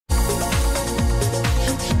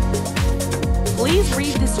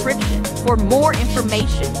description for more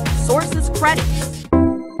information. Sources credits.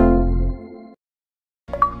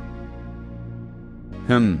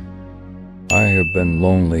 I have been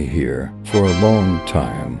lonely here for a long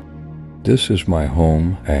time. This is my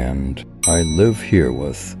home and I live here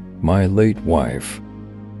with my late wife.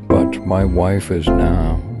 But my wife is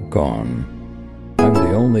now gone. I'm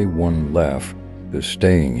the only one left who's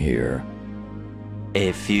staying here.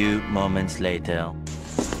 A few moments later.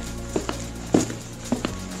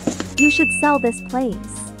 You should sell this place.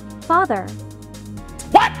 Father.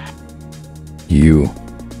 What? You.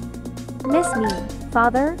 Miss me,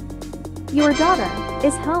 Father? Your daughter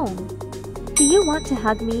is home. Do you want to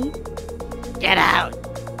hug me? Get out.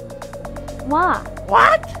 Why?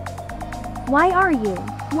 What? Why are you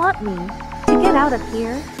want me to get out of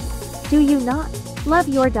here? Do you not love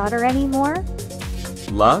your daughter anymore?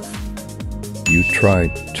 Love? You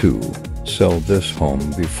tried to sell this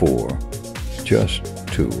home before, just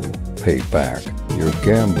to pay back your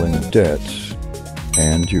gambling debts,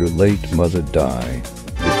 and your late mother died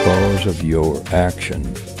because of your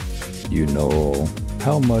action. You know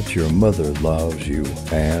how much your mother loves you,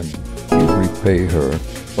 and you repay her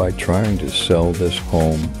by trying to sell this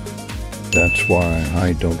home. That's why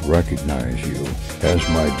I don't recognize you as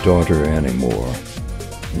my daughter anymore.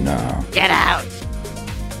 Now. Get out.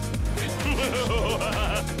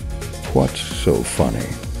 What's so funny?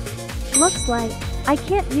 Looks like I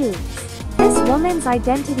can't use this woman's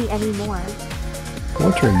identity anymore.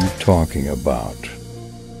 What are you talking about?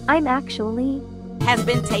 I'm actually Has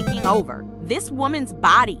been taking over this woman's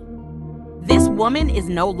body. This woman is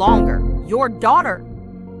no longer your daughter.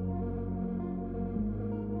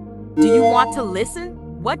 Do you want to listen?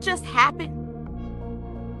 What just happened?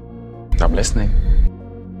 I'm listening.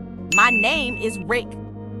 My name is Rick.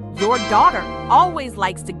 Your daughter always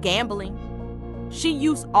likes to gambling. She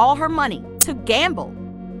used all her money to gamble.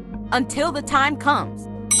 Until the time comes,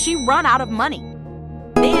 she run out of money.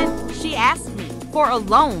 Then she asked me for a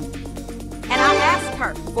loan. And I asked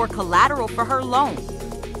her for collateral for her loan.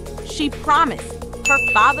 She promised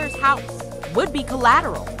her father's house would be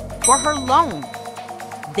collateral for her loan.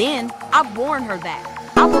 Then I warned her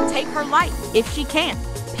that I will take her life if she can't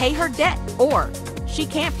pay her debt or she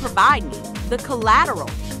can't provide me the collateral.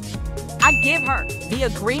 I give her the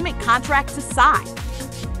agreement contract to sign.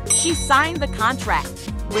 She signed the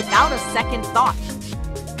contract without a second thought.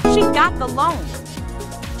 She got the loan.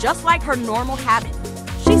 Just like her normal habit,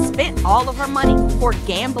 she spent all of her money for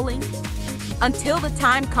gambling. Until the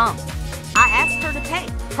time comes, I asked her to pay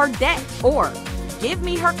her debt or give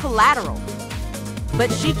me her collateral.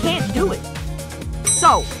 But she can't do it.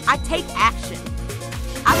 So I take action.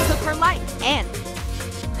 I took her life and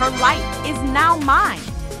her life is now mine.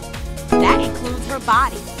 That includes her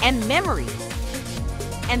body and memories.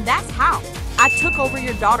 And that's how I took over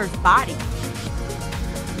your daughter's body.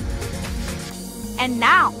 And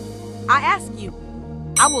now, I ask you,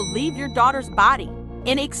 I will leave your daughter's body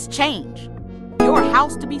in exchange. Your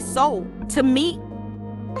house to be sold to me.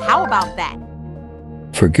 How about that?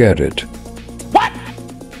 Forget it. What?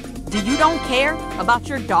 Do you don't care about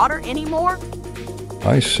your daughter anymore?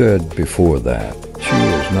 I said before that, she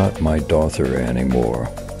is not my daughter anymore.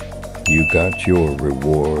 You got your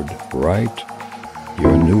reward, right?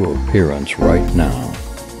 Your new appearance right now.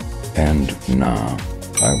 And now,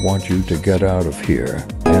 I want you to get out of here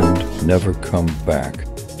and never come back.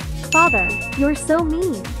 Father, you're so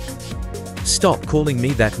mean. Stop calling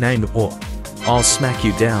me that name or I'll smack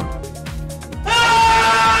you down.